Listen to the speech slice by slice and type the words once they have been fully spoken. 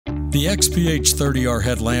The XPH30R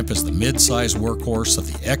headlamp is the mid-size workhorse of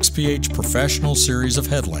the XPH Professional series of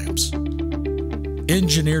headlamps.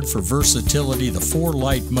 Engineered for versatility, the 4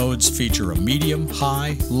 light modes feature a medium,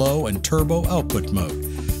 high, low, and turbo output mode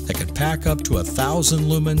that can pack up to 1,000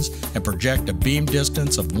 lumens and project a beam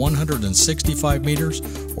distance of 165 meters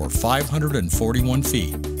or 541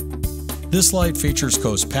 feet. This light features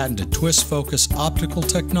Co's patented twist focus optical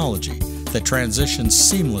technology that transitions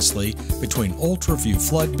seamlessly between ultra-view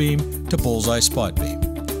flood beam to bullseye spot beam.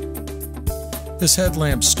 This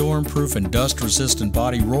headlamp's storm-proof and dust-resistant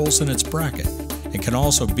body rolls in its bracket and can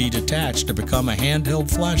also be detached to become a handheld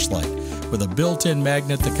flashlight with a built-in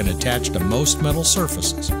magnet that can attach to most metal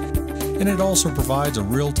surfaces, and it also provides a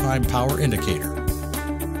real-time power indicator.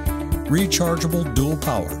 Rechargeable dual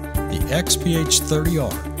power, the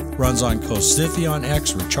XPH30R runs on Co's Zithion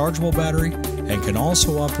X rechargeable battery and can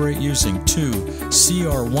also operate using 2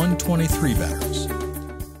 CR123 batteries.